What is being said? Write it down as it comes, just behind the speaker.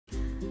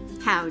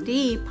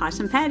Howdy,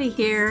 Possum Patty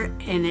here,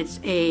 and it's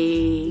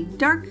a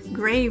dark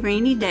gray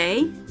rainy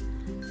day,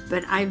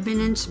 but I've been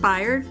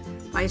inspired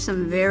by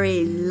some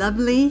very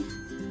lovely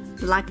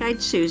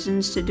black-eyed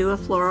Susans to do a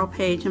floral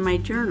page in my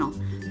journal,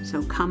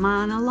 so come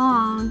on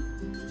along.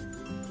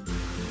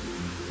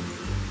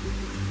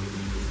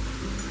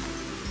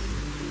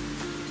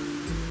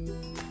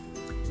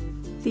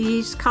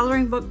 These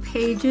coloring book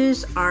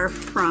pages are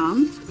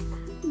from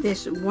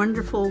this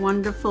wonderful,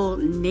 wonderful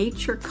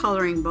nature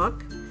coloring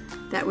book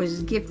that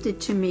was gifted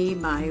to me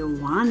by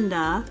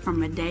Wanda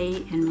from A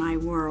Day in My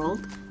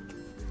World.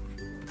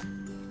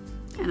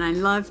 And I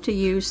love to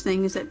use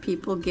things that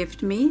people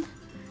gift me.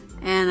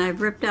 And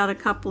I've ripped out a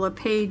couple of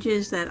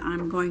pages that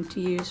I'm going to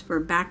use for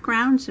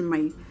backgrounds in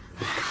my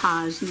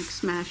Cosmic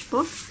Smash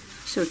book.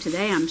 So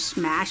today I'm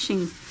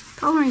smashing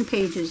coloring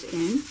pages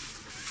in.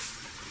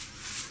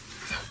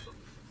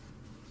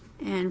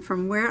 And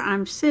from where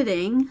I'm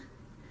sitting,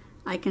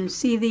 I can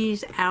see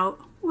these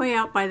way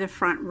out by the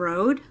front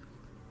road.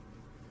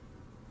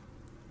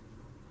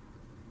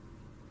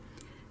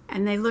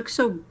 And they look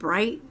so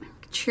bright,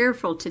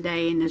 cheerful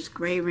today in this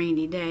gray,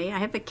 rainy day. I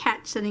have a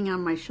cat sitting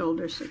on my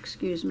shoulder, so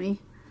excuse me.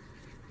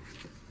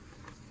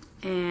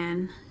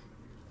 And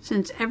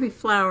since every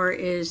flower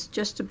is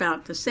just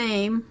about the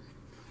same,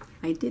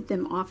 I did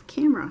them off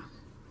camera.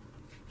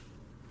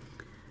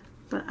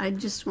 But I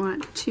just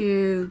want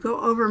to go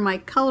over my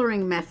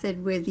coloring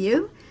method with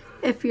you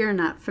if you're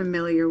not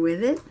familiar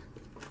with it.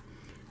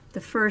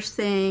 The first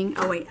thing,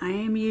 I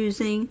am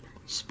using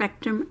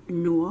Spectrum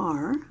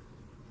Noir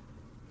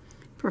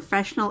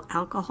professional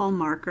alcohol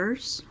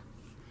markers.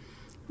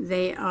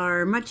 They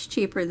are much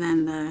cheaper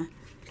than the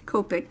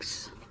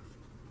Copics.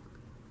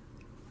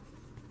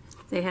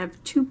 They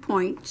have 2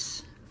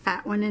 points,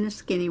 fat one and a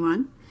skinny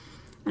one,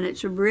 and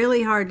it's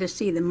really hard to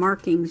see the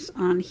markings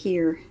on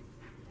here.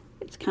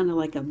 It's kind of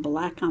like a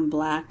black on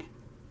black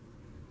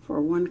for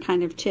one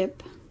kind of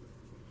tip,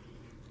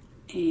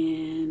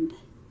 and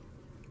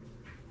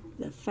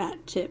the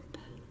fat tip.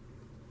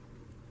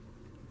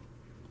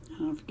 I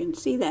don't know if you can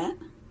see that.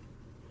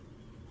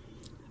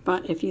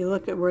 But if you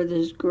look at where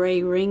this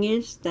gray ring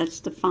is,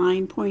 that's the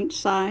fine point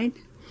side.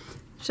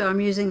 So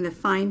I'm using the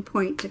fine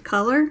point to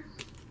color.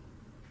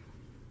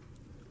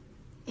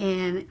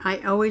 And I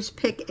always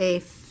pick a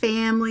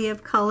family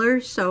of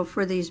colors. So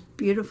for these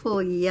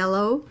beautiful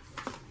yellow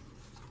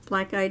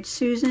black-eyed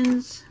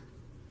Susans,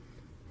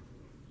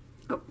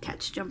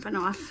 cat's jumping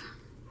off.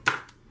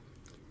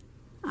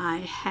 I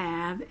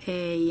have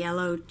a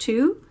yellow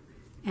 2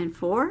 and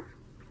 4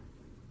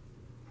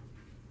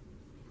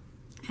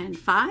 and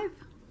 5.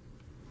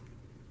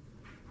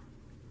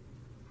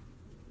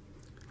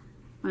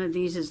 One of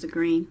these is the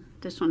green.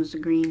 This one is the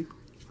green.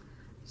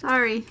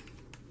 Sorry.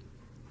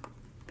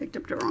 Picked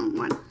up the wrong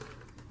one.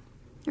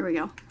 Here we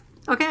go.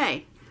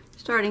 Okay.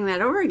 Starting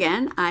that over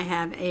again, I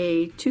have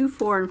a 2,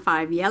 4, and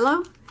 5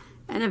 yellow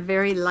and a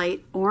very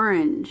light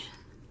orange.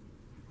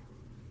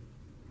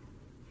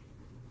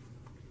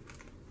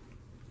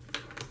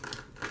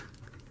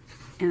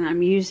 And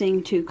I'm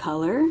using to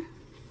color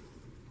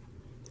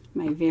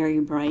my very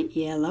bright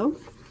yellow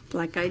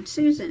black-eyed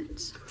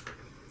Susans.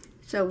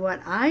 So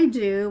what I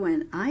do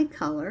when I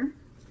color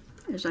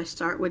is I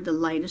start with the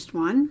lightest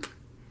one.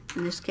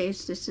 In this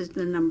case, this is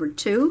the number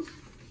 2.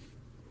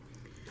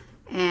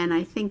 And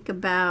I think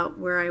about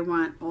where I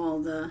want all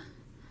the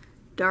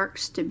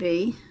darks to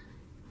be.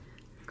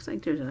 Looks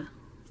like there's a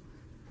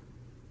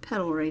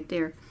petal right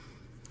there.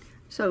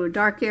 So a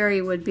dark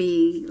area would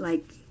be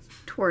like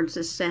towards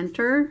the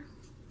center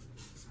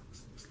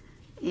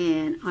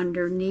and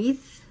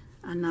underneath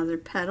another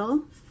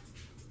petal.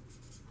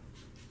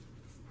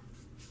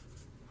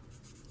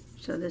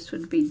 So this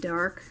would be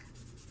dark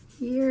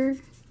here.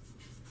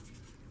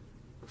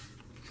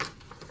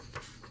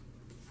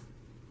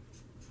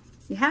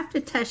 You have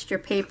to test your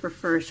paper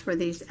first for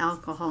these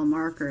alcohol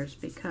markers,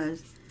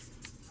 because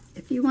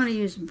if you want to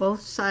use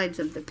both sides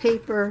of the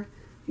paper,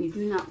 you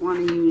do not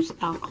want to use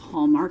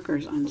alcohol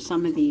markers on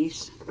some of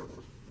these,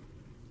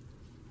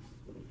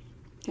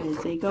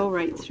 because they go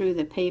right through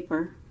the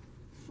paper.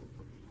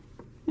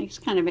 Makes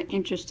kind of an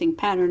interesting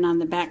pattern on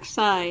the back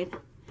side.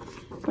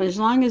 But as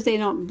long as they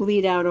don't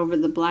bleed out over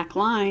the black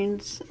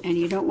lines, and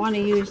you don't want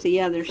to use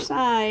the other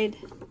side,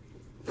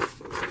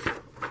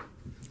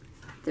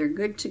 they're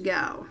good to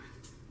go.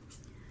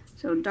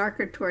 So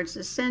darker towards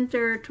the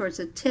center, towards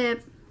the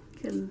tip,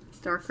 and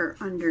darker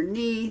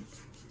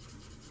underneath.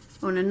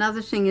 Oh, and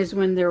another thing is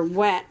when they're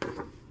wet,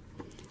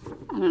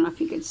 I don't know if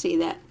you can see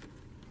that.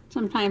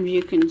 Sometimes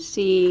you can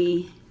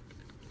see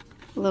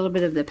a little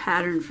bit of the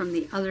pattern from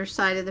the other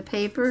side of the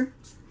paper,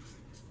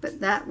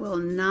 but that will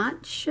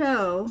not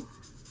show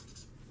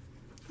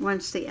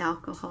once the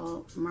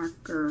alcohol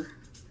marker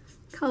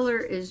color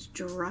is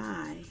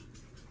dry.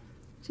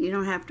 So you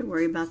don't have to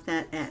worry about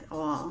that at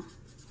all.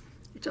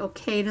 It's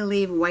okay to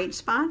leave white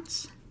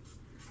spots.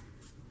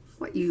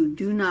 What you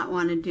do not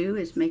want to do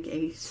is make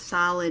a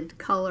solid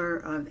color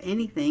of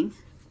anything.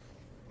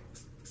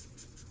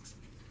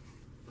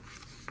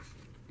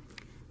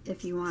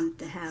 If you want it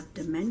to have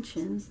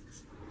dimension.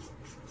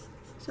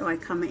 So I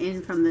come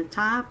in from the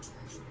top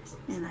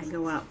and I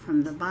go out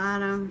from the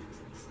bottom.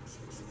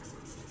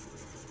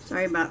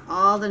 Sorry about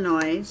all the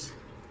noise.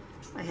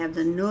 I have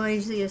the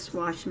noisiest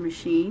washing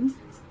machine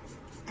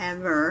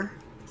ever.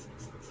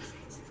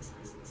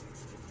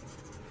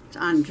 It's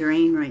on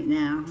drain right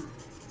now.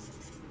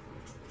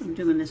 I'm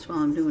doing this while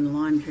I'm doing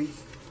laundry.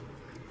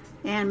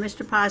 And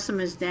Mr. Possum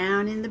is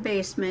down in the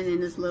basement in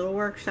his little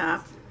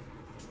workshop.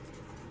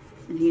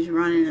 And he's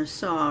running a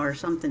saw or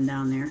something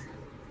down there.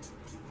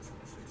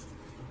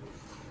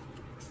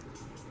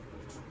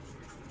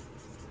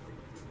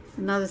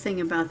 Another thing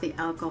about the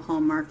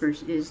alcohol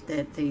markers is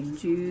that they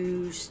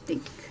do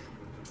stink.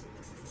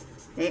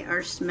 They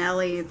are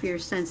smelly. If you're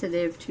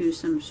sensitive to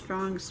some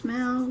strong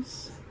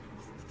smells,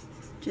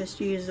 just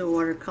use the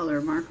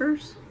watercolor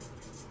markers.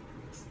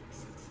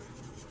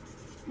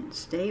 And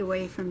stay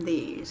away from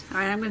these.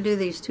 Alright, I'm going to do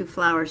these two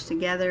flowers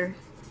together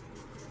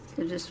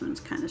because this one's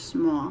kind of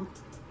small.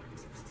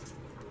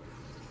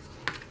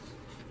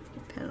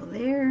 Petal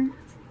there.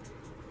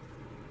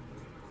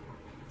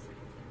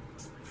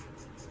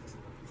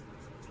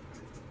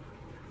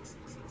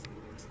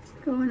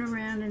 Going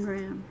around and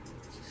around.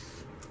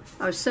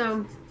 Oh,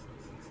 so,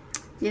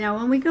 you know,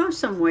 when we go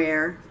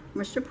somewhere,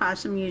 Mr.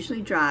 Possum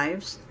usually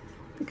drives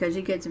because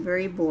he gets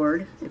very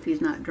bored if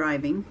he's not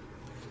driving.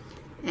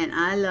 And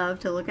I love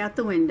to look out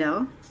the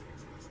window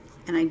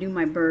and I do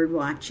my bird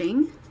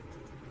watching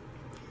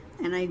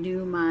and I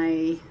do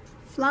my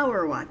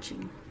flower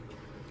watching.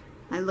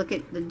 I look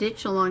at the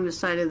ditch along the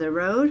side of the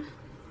road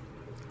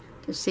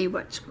to see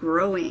what's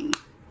growing.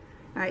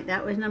 Alright,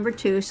 that was number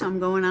 2, so I'm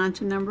going on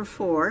to number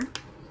 4.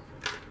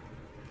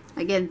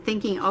 Again,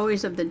 thinking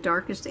always of the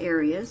darkest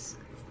areas.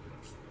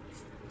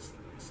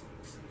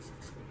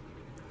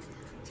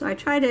 So I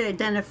try to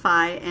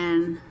identify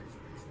and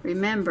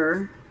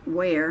remember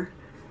where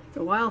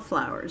the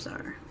wildflowers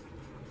are.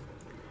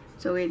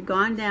 So we had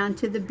gone down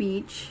to the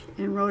beach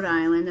in Rhode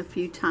Island a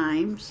few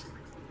times.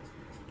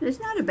 It's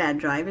not a bad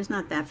drive, it's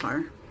not that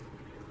far.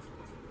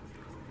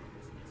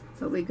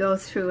 But we go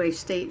through a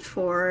state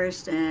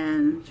forest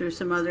and through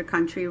some other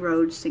country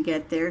roads to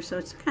get there, so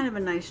it's kind of a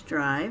nice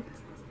drive.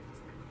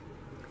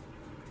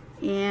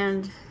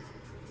 And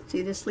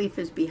see, this leaf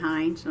is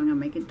behind, so I'm going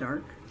to make it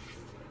dark.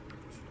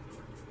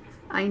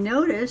 I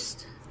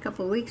noticed a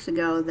couple weeks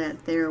ago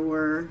that there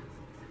were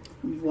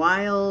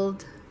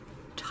wild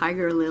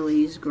tiger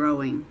lilies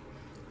growing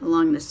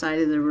along the side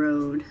of the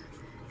road.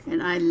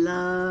 And I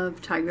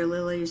love tiger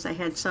lilies. I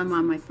had some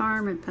on my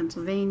farm in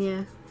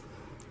Pennsylvania.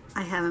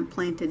 I haven't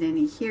planted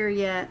any here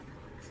yet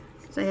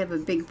because I have a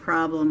big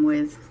problem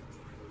with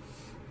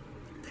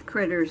the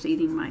critters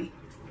eating my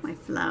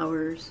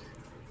flowers.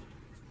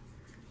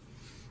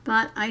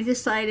 But I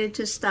decided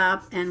to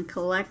stop and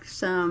collect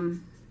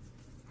some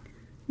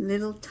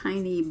little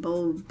tiny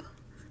bulb.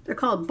 They're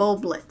called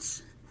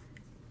bulblets.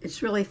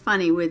 It's really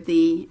funny with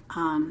the,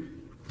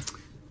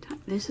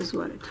 this is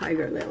what a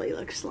tiger lily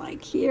looks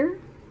like here.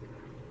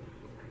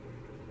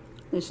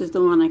 This is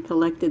the one I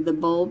collected the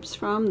bulbs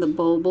from, the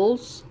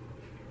bulbils,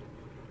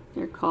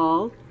 they're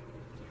called.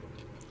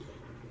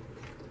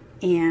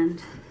 And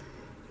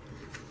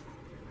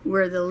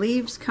where the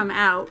leaves come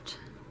out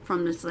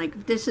from this,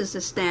 like this is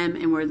the stem,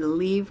 and where the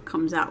leaf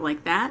comes out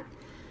like that,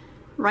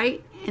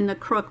 right in the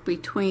crook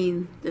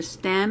between the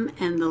stem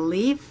and the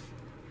leaf,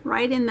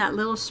 right in that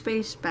little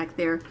space back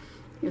there,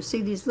 you'll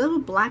see these little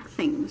black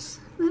things,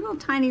 little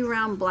tiny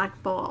round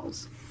black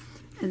balls.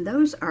 And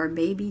those are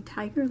baby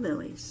tiger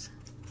lilies.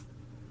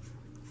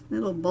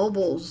 Little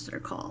bulbils, they're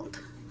called.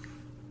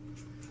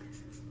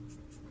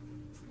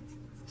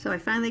 So I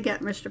finally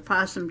got Mr.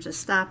 Possum to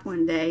stop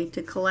one day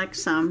to collect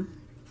some.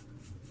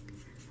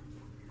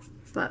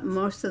 But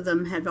most of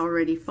them had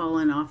already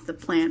fallen off the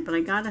plant, but I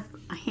got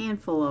a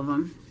handful of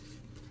them.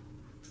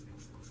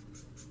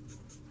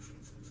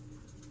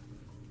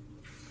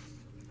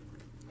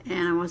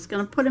 And I was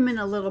going to put them in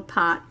a little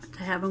pot to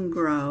have them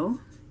grow.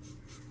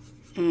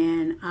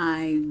 And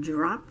I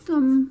dropped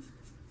them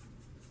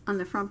on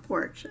the front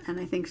porch. And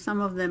I think some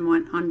of them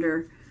went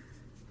under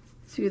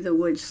through the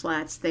wood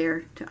slats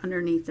there to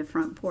underneath the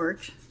front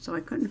porch. So I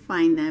couldn't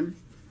find them.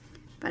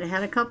 But I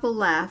had a couple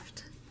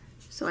left.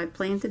 So I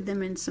planted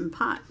them in some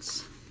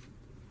pots.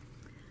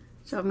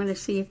 So I'm going to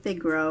see if they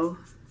grow.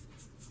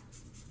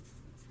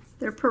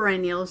 They're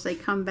perennials. They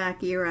come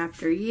back year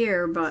after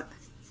year, but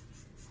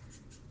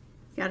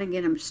got to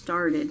get them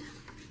started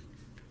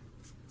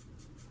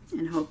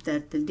and hope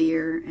that the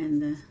deer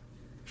and the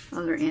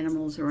other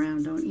animals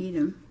around don't eat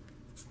them.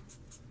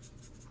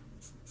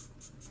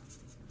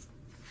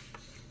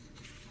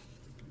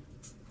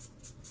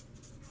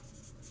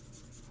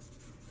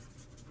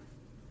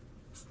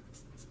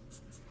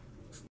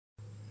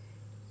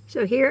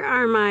 So here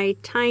are my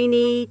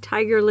tiny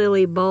tiger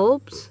lily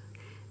bulbs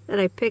that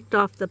I picked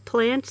off the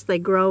plants. They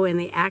grow in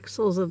the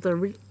axils of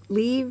the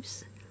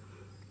leaves.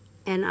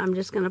 And I'm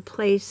just going to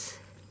place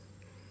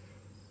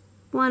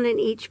one in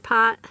each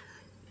pot.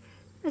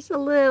 That's a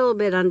little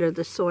bit under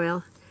the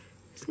soil.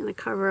 Just going to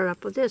cover it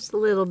up with just a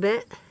little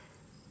bit.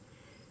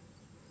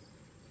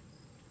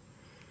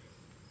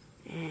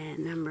 And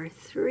number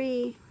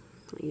 3,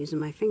 I'm using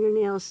my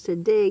fingernails to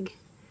dig.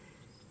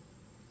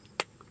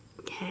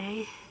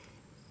 Okay.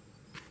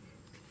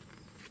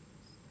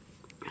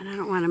 And I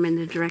don't want them in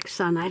the direct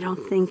sun, I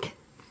don't think.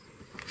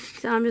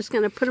 So I'm just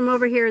going to put them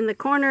over here in the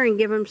corner and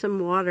give them some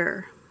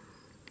water.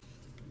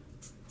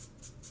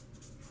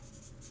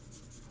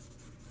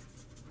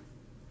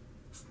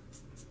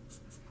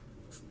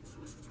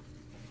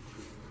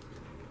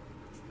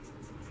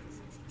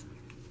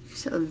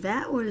 So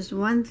that was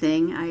one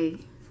thing. I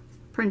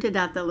printed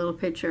out the little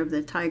picture of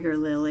the tiger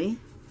lily,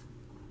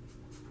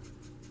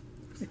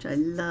 which I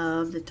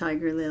love the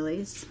tiger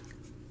lilies.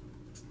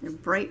 They're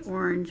bright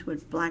orange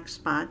with black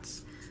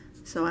spots,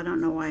 so I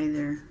don't know why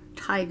they're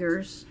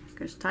tigers,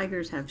 because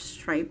tigers have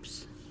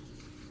stripes.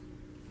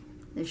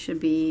 They should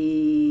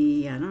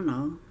be, I don't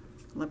know,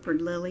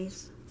 leopard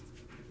lilies.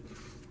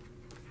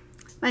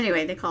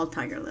 Anyway, they're called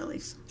tiger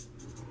lilies.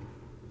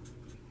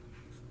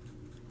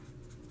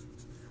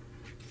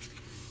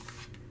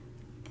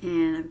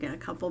 And I've got a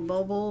couple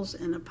bulbils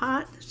in a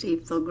pot to see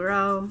if they'll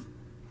grow.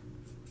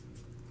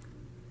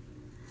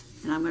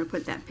 And I'm going to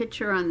put that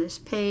picture on this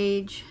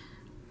page.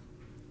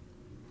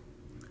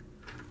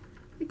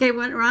 Okay,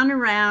 went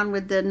around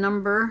with the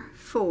number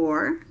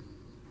 4.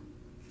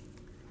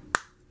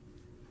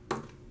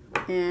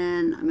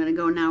 And I'm going to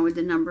go now with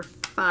the number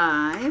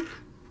 5.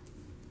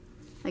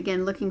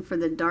 Again, looking for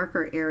the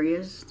darker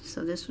areas.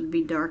 So this would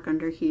be dark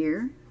under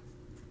here.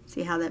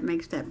 See how that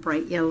makes that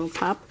bright yellow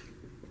pop?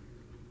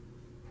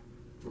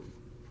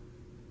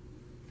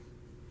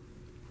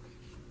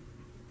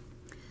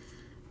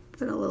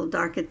 Put a little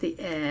dark at the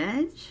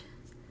edge.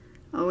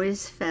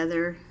 Always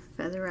feather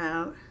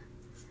out.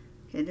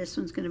 Okay, this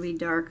one's going to be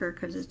darker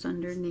because it's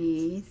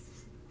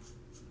underneath.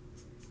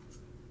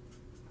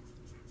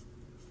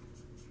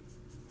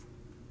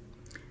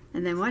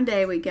 And then one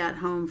day we got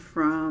home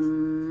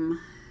from,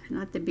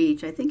 not the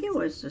beach, I think it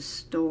was the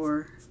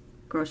store,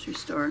 grocery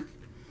store.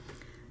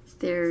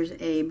 There's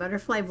a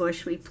butterfly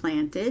bush we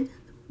planted,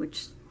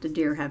 which the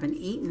deer haven't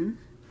eaten,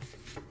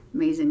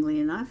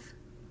 amazingly enough.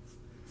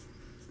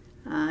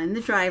 In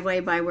the driveway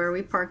by where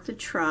we parked the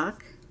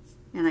truck,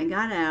 and I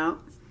got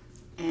out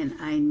and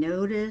I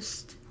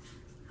noticed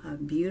a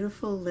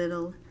beautiful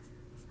little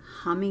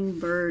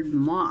hummingbird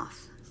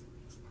moth.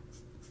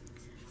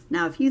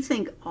 Now if you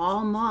think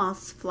all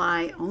moths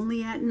fly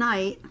only at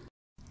night,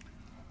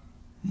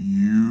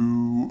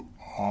 you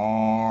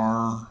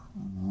are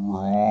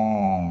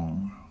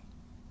wrong.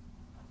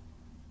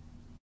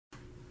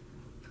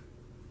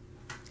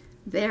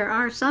 There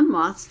are some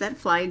moths that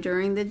fly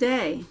during the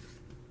day.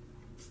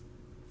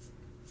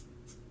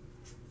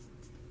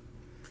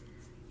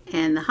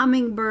 And the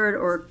hummingbird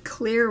or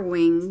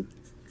clear-winged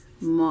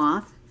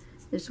moth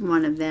is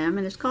one of them.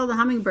 And it's called the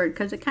hummingbird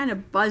because it kind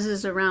of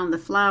buzzes around the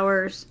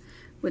flowers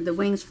with the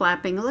wings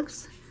flapping. It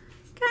looks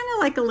kind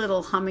of like a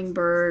little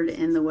hummingbird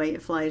in the way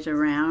it flies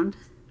around.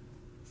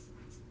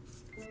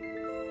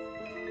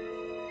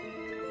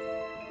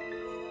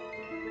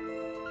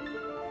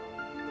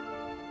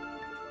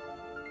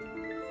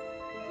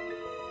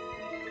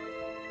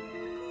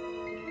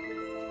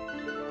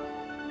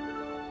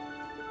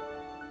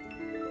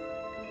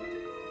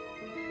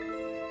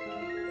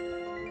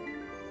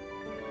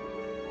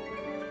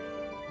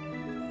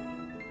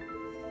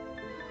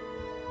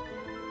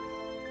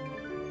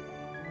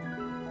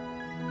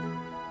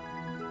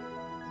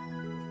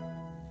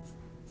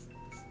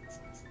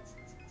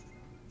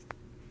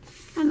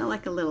 Kind of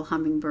like a little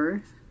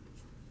hummingbird.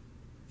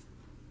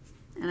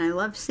 And I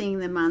love seeing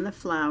them on the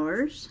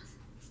flowers.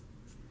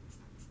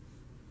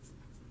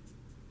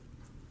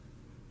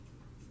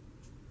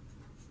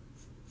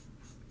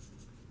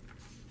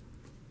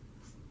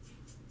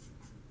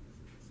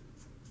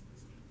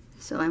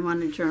 So I want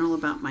to journal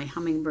about my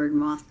hummingbird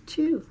moth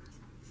too.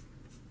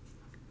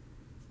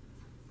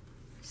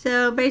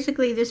 So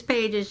basically this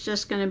page is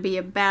just going to be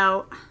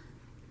about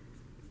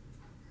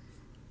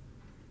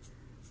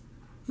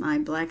my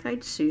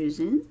black-eyed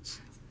Susans.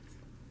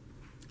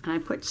 And I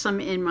put some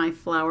in my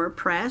flower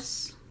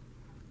press.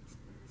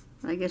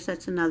 I guess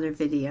that's another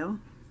video.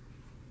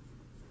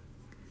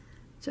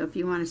 So if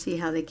you want to see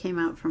how they came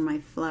out from my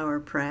flower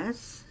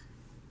press,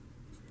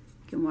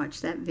 you can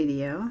watch that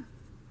video.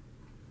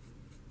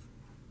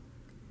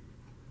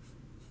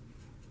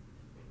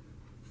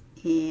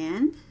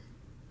 And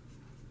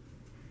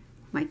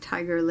my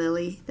tiger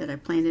lily that I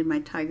planted, my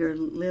tiger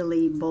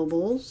lily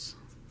bulbils.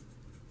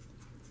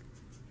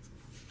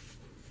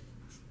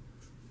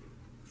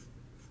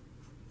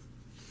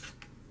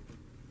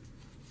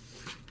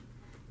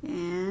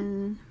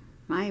 And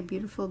my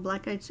beautiful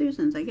black-eyed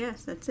Susans, I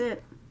guess. That's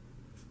it.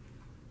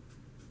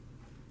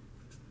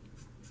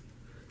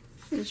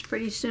 It's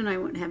pretty soon I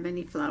won't have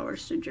any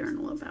flowers to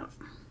journal about.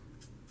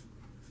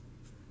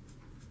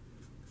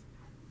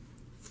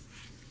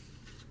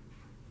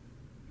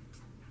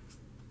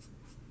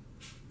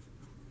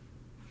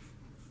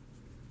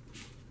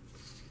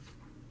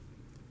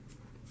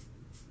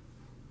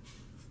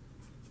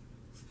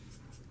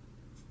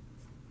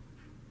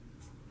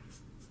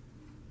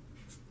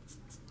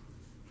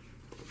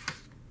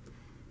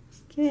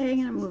 Okay, I'm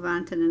going to move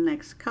on to the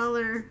next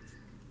color,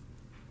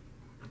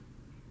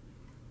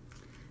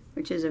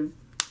 which is a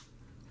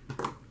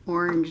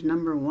orange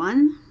number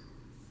 1.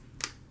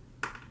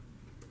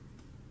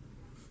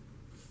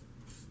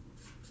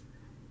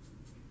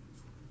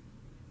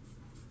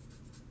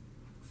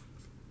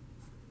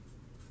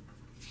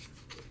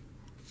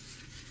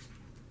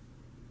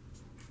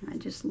 I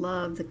just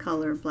love the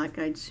color of Black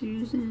Eyed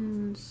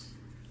Susans.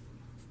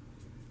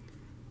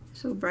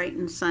 So bright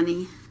and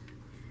sunny.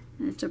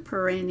 And it's a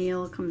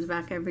perennial, comes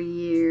back every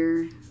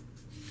year.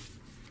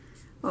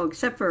 Oh,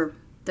 except for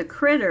the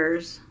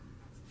critters.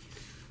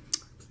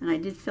 And I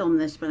did film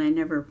this, but I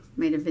never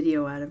made a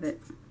video out of it.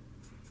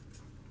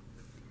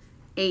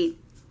 I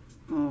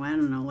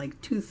don't know,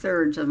 like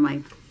 2/3 of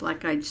my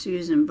Black Eyed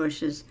Susan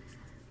bushes.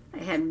 I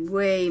had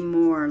way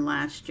more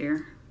last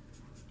year.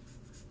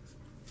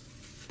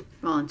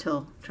 Well,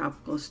 until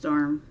Tropical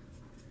Storm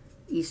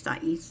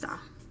Ista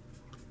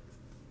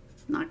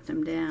knocked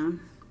them down.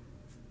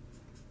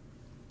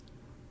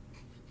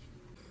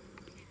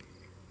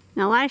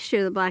 Now last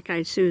year the Black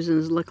Eyed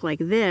Susans looked like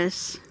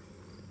this,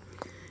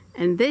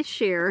 and this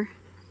year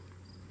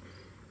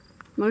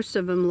most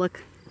of them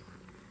look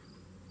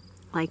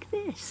like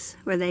this,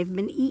 where they've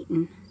been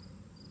eaten.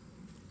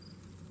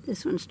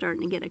 This one's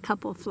starting to get a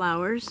couple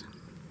flowers,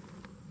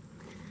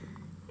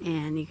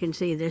 and you can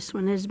see this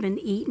one has been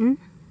eaten,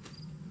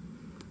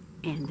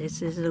 and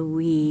this is a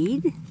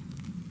weed,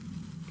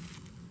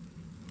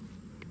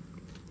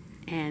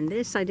 and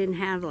this I didn't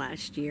have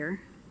last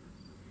year.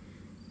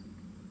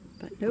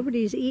 But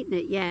nobody's eaten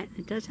it yet.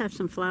 It does have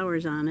some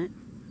flowers on it.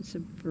 It's a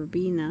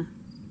verbena.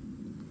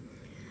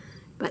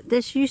 But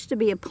this used to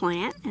be a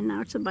plant, and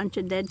now it's a bunch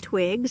of dead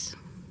twigs.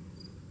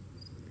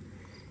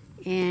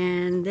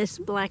 And this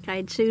Black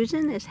Eyed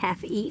Susan is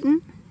half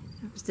eaten.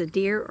 It was the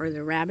deer or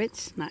the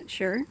rabbits, not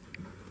sure.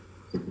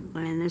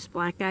 And this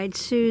Black Eyed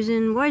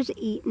Susan was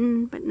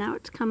eaten, but now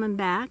it's coming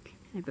back.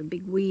 I have a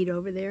big weed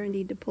over there I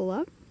need to pull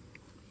up.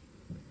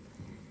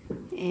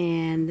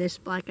 And this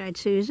Black Eyed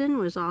Susan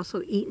was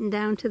also eaten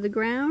down to the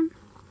ground.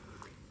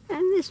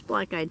 And this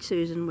Black Eyed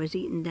Susan was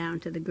eaten down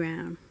to the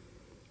ground.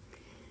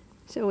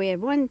 So we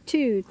have 1,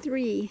 2,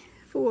 3,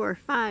 4,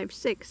 5,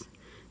 6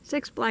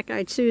 Black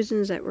Eyed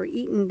Susans that were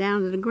eaten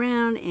down to the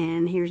ground.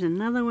 And here's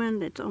another one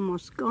that's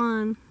almost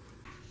gone.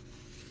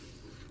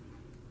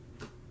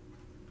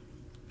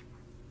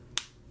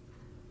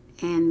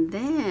 And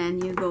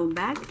then you go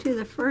back to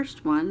the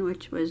first one,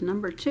 which was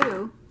number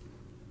 2.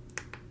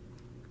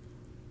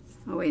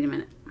 Oh, wait a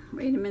minute.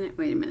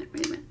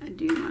 I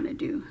do want to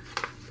do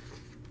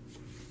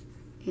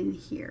in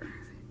here.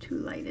 Too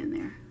light in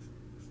there.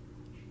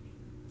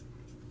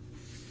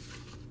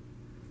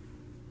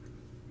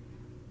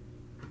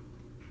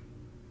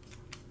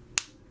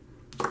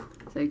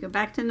 So you go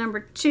back to number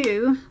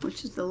 2,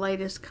 which is the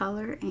lightest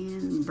color,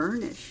 and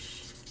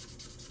burnish.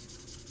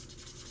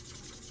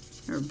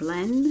 Or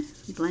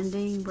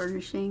blending,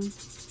 burnishing.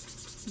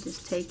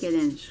 Just take it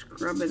and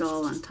scrub it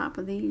all on top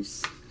of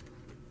these.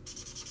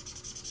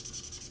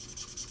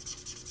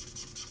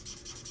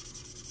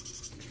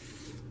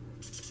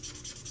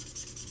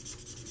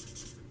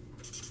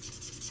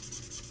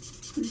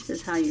 This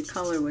is how you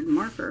color with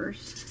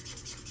markers.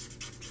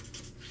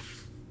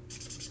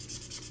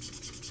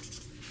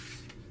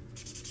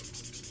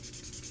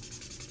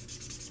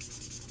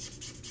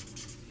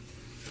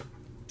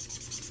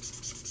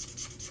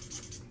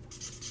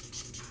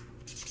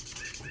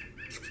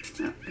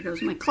 Oh, there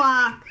goes my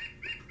clock.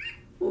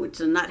 Oh, it's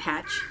a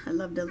nuthatch. I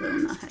love the little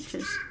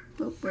nuthatches.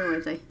 Oh, where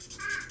was I?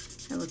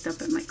 I looked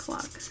up at my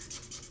clock.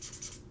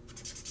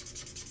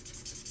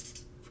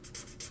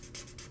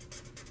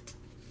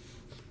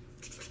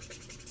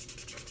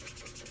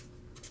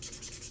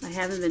 I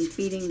haven't been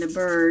feeding the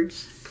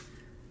birds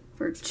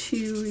for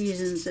 2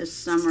 reasons this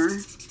summer.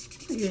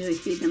 I usually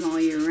feed them all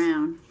year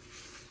round.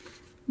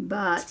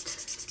 But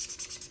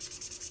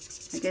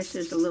I guess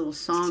there's a little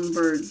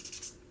songbird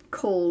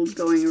cold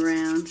going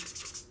around.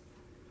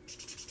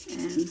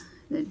 And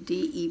the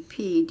DEEP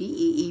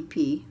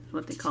is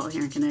what they call it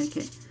here in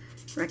Connecticut,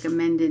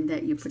 recommended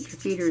that you put your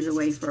feeders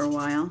away for a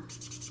while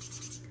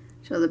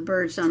so the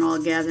birds don't all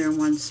gather in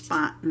one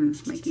spot and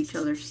make each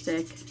other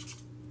sick.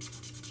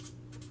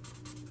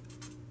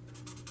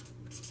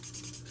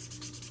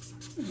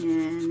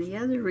 And the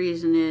other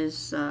reason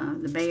is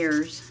the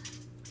bears,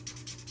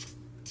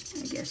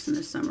 I guess in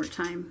the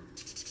summertime.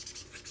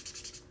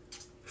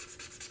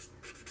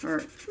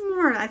 Or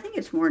more, I think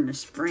it's more in the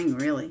spring,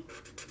 really.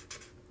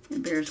 The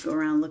bears go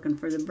around looking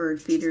for the bird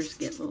feeders,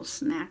 get little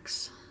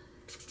snacks.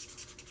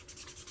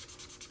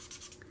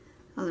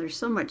 Oh, there's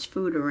so much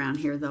food around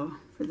here, though,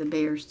 for the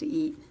bears to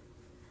eat.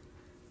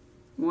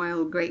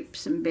 Wild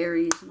grapes and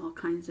berries and all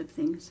kinds of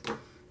things.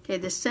 Okay,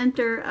 the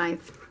center, I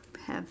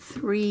have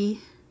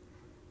 3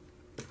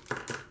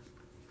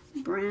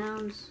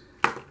 browns,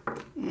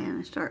 and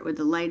I start with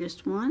the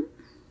lightest one.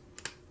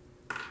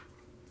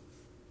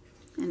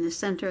 And the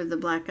center of the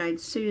Black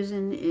Eyed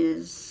Susan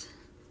is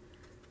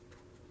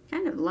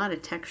kind of a lot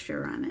of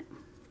texture on it.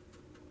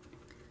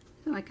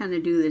 So I kind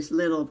of do this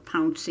little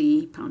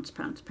pouncy, pounce,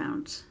 pounce,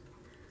 pounce,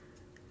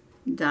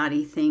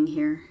 dotty thing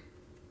here.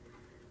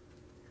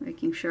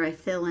 Making sure I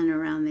fill in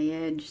around the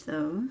edge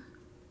though.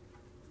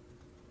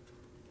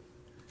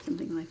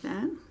 Something like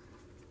that.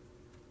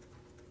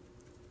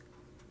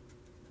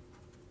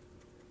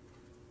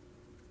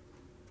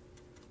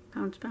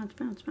 Pounce, pounce,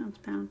 pounce, pounce,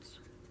 pounce.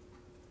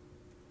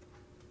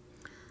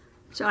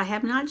 So I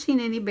have not seen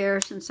any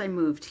bears since I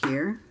moved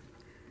here.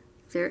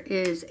 There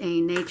is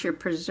a nature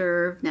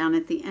preserve down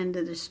at the end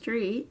of the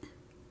street,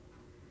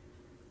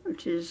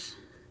 which is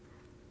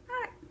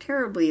not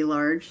terribly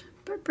large,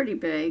 but pretty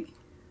big.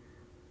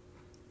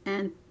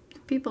 And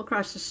people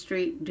across the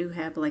street do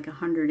have like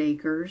 100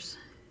 acres.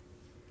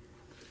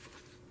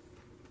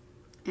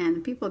 And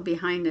the people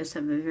behind us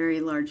have a very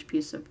large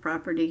piece of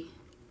property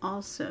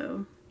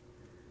also.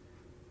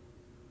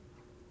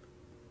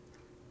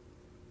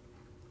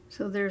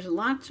 So there's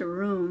lots of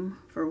room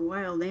for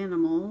wild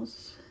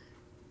animals.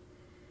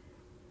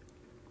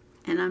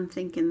 And I'm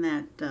thinking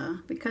that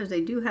because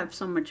they do have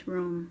so much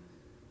room,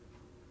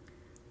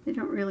 they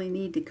don't really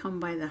need to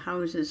come by the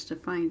houses to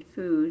find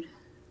food.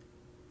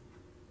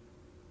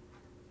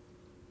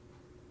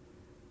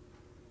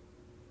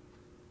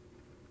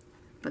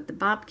 But the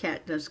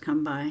bobcat does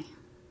come by.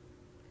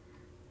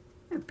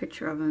 I have a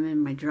picture of him in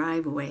my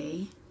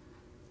driveway.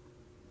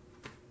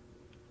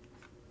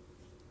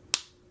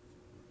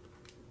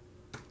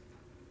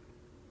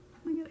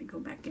 I gotta go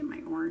back in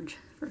my orange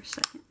for a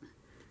second.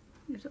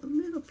 There's a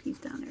little piece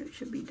down there that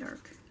should be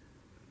dark.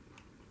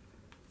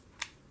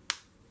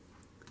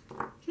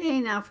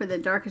 Okay, now for the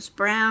darkest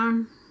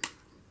brown.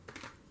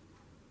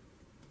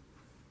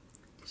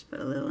 Just put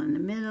a little in the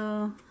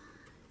middle.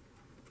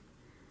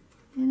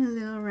 And a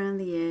little around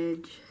the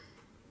edge.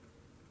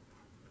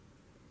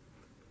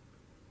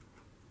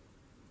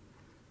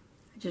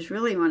 I just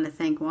really want to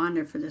thank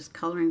Wanda for this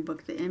coloring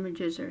book. The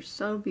images are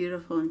so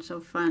beautiful and so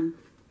fun.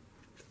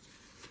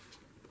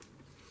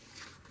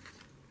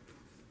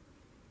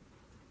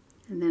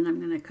 And then I'm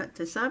going to cut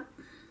this up.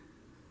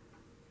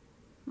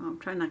 Well, I'll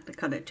try not to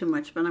cut it too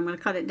much, but I'm going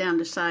to cut it down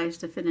to size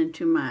to fit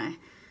into my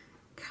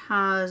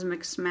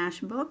Cosmic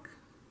Smash book.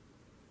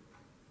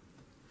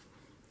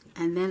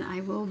 And then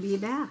I will be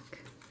back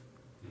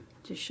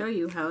to show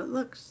you how it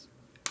looks.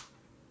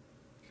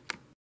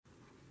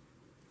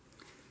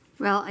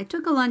 Well, I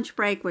took a lunch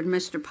break with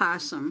Mr.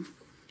 Possum,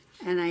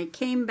 and I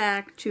came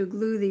back to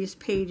glue these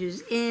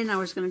pages in. I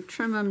was going to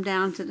trim them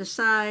down to the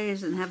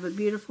size and have a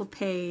beautiful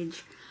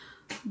page,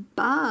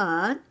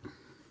 but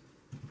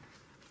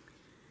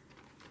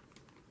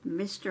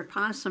Mr.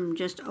 Possum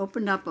just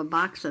opened up a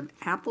box of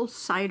apple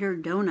cider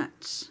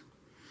donuts,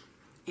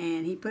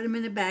 and he put them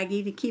in a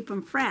baggie to keep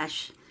them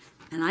fresh.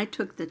 And I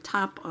took the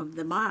top of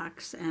the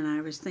box and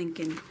I was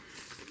thinking,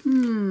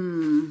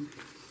 I'm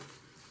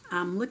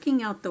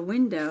looking out the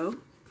window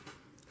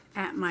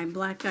at my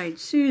Black-Eyed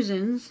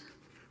Susans,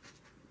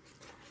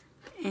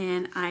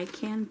 and I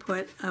can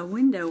put a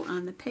window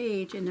on the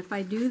page, and if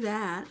I do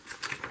that,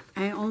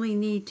 I only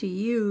need to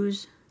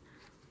use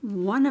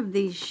one of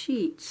these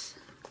sheets.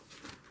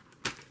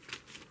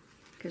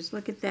 Because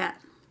look at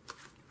that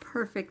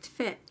perfect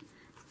fit.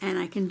 And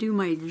I can do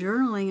my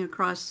journaling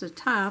across the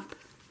top.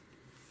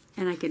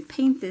 And I could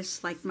paint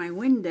this like my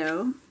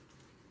window.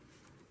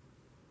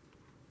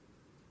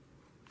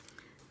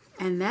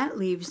 And that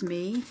leaves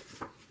me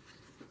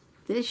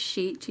this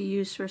sheet to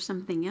use for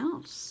something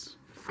else.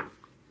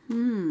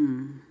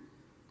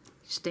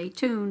 Stay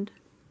tuned.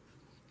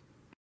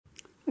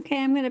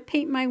 Okay, I'm going to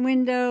paint my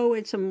window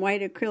with some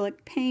white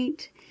acrylic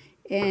paint.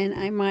 And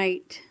I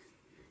might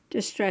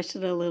distress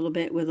it a little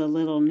bit with a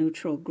little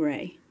neutral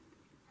gray.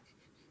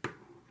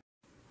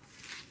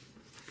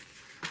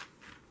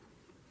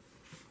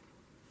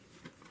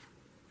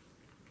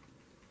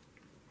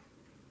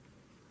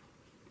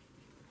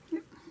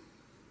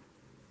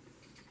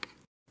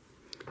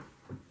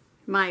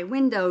 My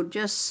window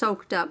just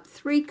soaked up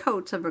 3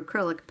 coats of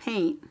acrylic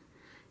paint,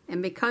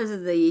 and because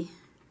of the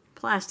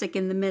plastic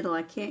in the middle,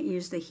 I can't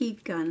use the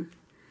heat gun.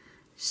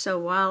 So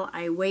while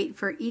I wait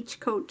for each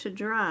coat to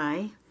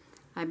dry,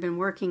 I've been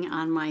working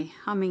on my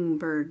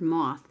hummingbird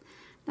moth.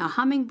 Now,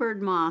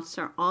 hummingbird moths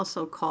are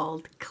also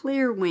called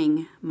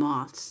clearwing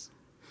moths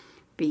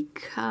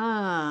because,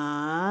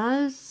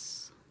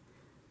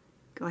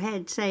 go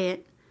ahead, say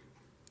it,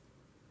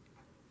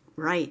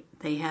 right,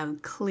 they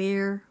have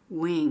clear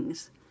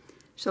wings.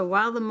 So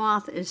while the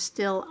moth is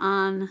still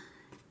on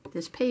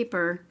this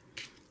paper,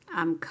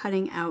 I'm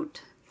cutting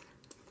out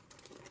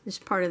this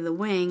part of the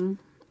wing,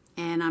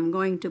 and I'm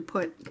going to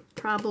put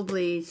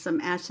probably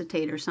some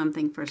acetate or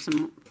something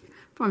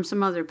from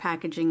some other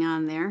packaging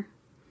on there.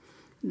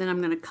 Then I'm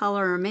going to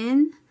color them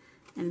in,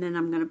 and then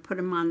I'm going to put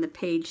them on the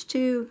page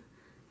too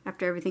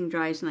after everything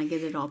dries and I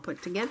get it all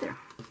put together.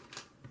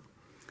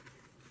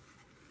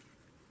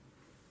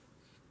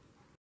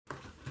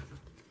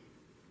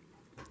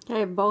 I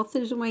have both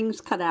his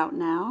wings cut out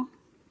now.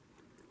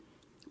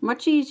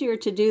 Much easier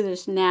to do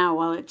this now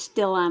while it's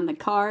still on the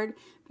card,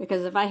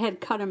 because if I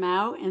had cut them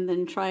out and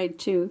then tried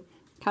to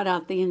cut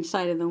out the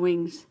inside of the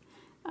wings,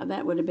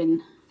 That would have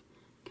been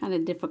kind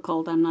of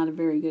difficult. I'm not a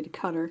very good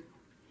cutter,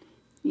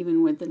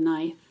 even with the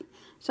knife.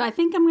 So I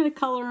think I'm going to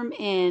color them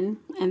in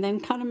and then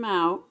cut them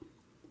out.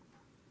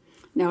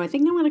 No, I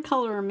think I'm going to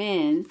color them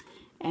in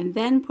and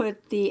then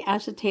put the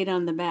acetate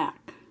on the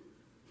back.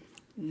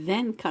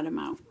 Then cut them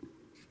out.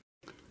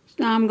 So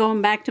now I'm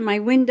going back to my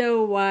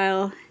window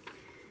while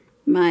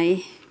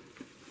my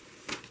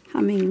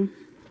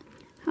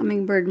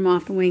hummingbird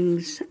moth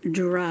wings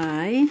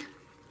dry.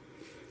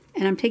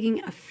 And I'm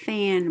taking a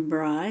fan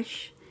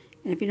brush.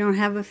 And if you don't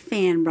have a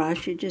fan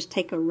brush, you just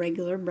take a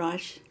regular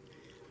brush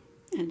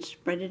and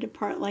spread it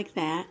apart like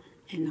that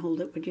and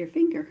hold it with your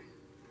finger.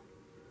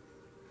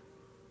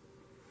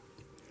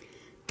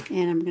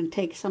 And I'm going to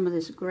take some of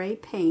this gray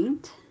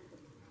paint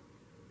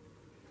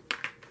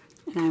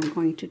and I'm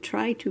going to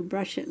try to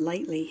brush it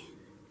lightly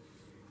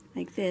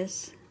like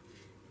this,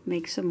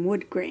 make some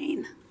wood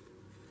grain.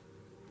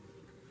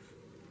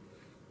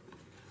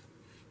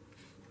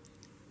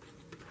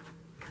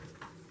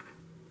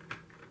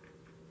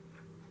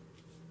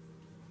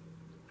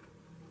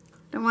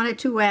 Don't want it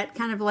too wet,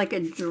 kind of like a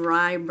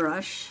dry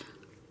brush.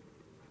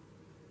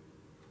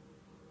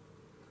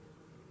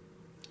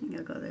 I think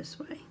I'll go this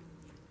way.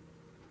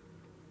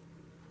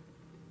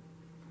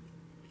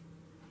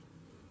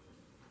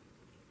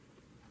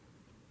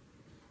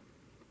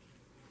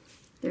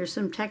 There's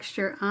some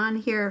texture on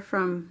here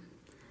from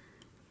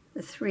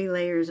the 3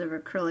 layers of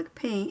acrylic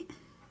paint.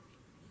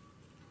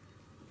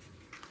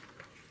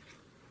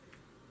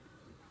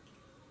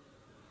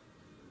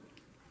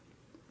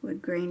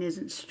 Wood grain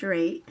isn't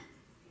straight.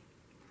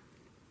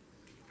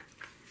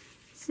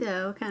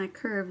 So kind of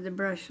curve the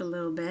brush a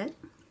little bit.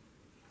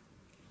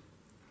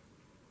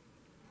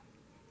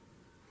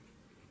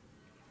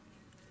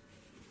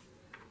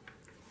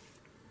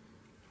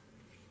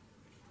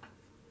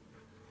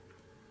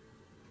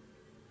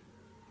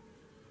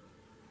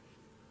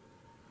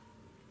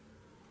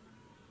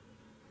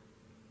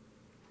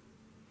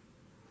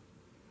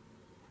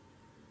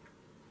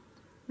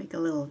 Make a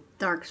little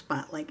dark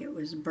spot like it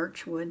was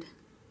birch wood.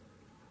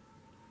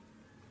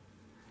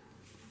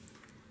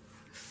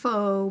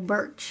 Faux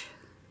birch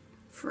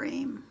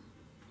frame,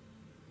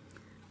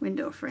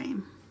 window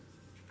frame.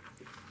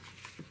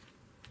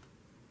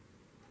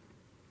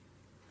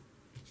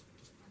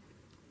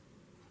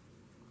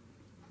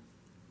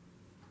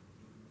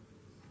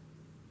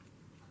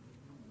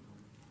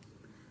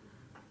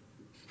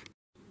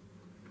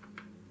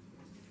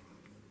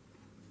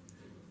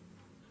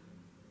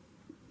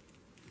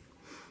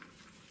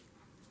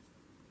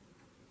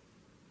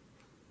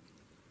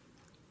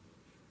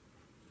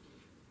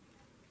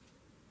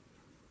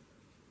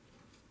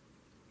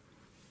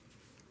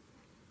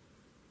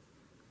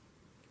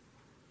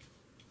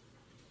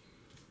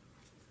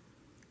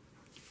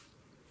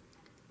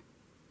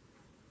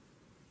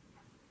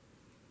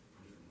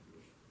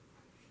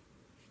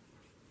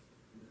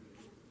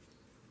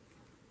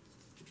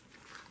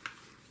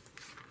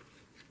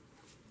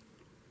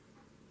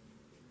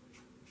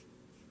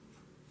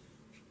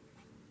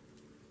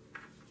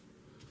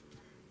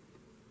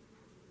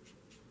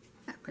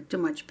 Put too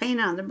much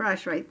paint on the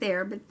brush right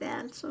there, but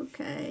that's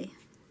okay.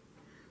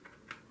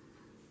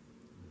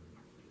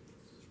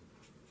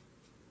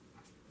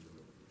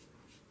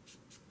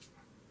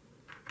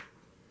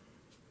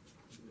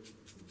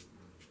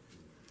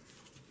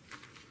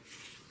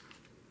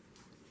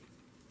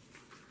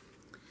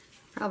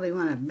 Probably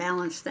want to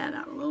balance that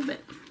out a little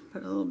bit.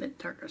 Put a little bit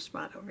darker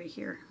spot over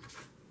here.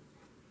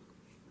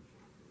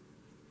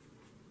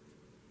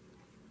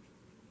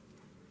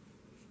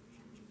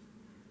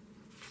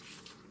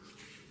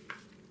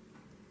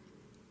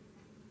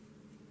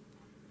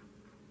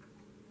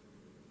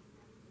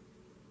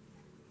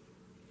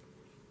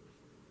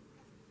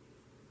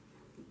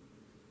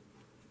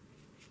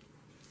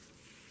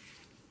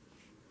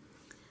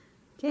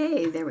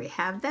 Okay, there we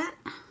have that.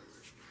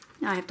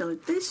 Now I have to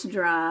let this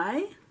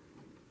dry.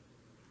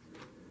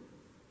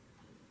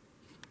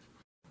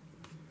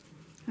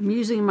 I'm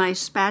using my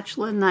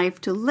spatula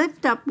knife to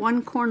lift up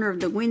one corner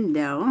of the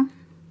window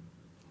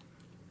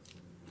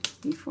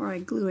before I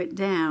glue it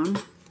down.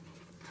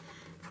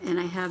 And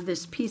I have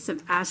this piece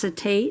of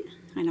acetate.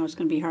 I know it's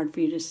going to be hard for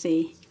you to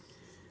see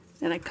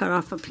that I cut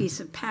off a piece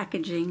of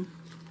packaging.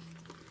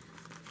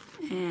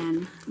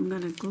 And I'm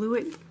going to glue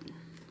it.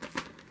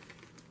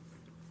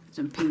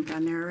 Some paint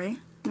on there, right?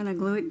 I'm going to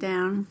glue it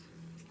down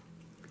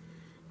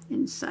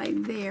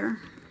inside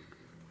there.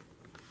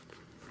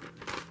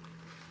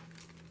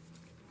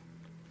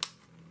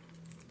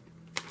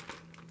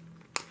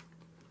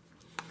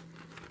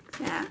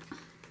 Like that.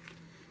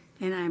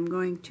 And I'm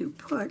going to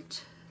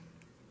put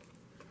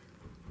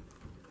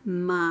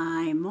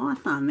my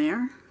moth on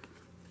there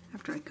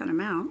after I cut them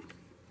out.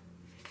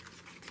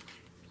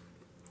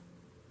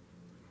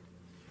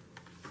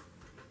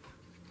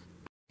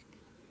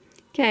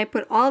 Okay, I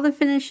put all the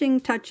finishing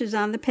touches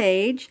on the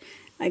page.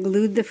 I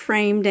glued the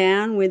frame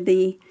down with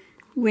the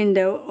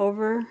window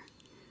over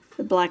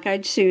the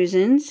Black-Eyed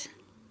Susans.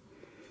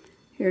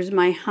 Here's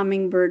my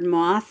hummingbird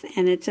moth,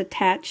 and it's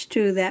attached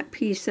to that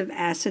piece of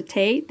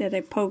acetate that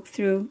I poked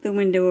through the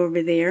window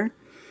over there.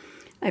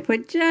 I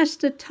put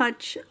just a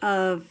touch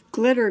of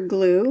glitter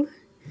glue,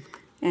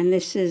 and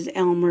this is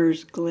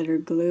Elmer's glitter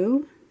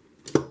glue,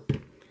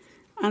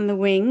 on the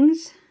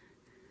wings.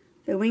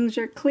 The wings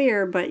are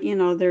clear, but you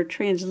know, they're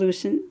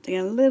translucent. They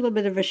got a little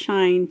bit of a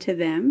shine to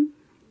them.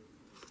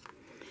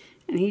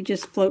 And he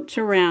just floats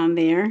around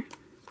there.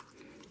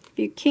 If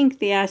you kink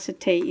the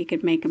acetate, you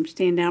could make him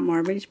stand out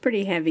more, but he's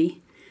pretty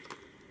heavy.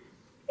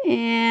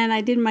 And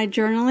I did my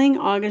journaling,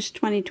 August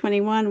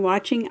 2021,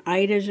 watching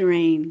Ida's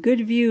rain.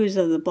 Good views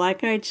of the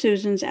black-eyed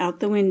Susans out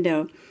the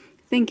window.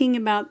 Thinking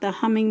about the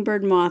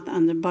hummingbird moth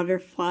on the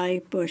butterfly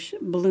bush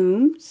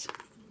blooms.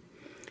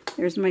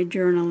 There's my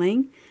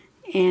journaling.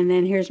 And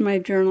then here's my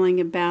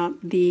journaling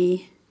about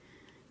the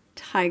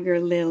tiger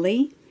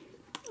lily.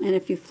 And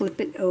if you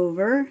flip it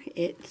over,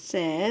 it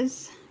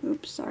says,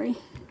 oops, sorry.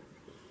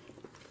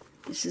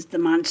 This is the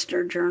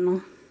monster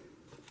journal.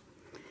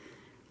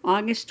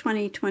 August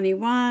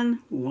 2021,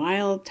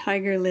 wild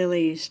tiger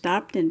lilies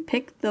stopped and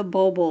picked the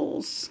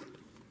bulbils.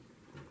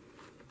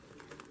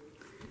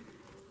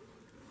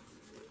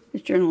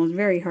 This journal is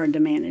very hard to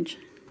manage.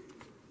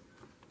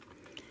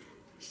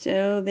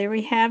 So there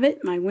we have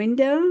it, my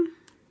window,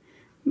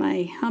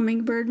 my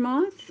hummingbird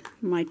moth,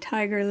 my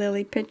tiger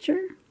lily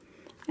picture,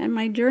 and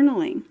my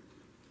journaling.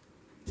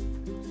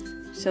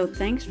 So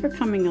thanks for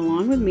coming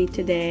along with me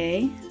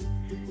today.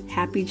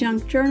 Happy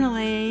junk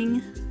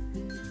journaling.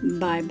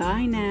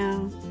 Bye-bye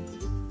now.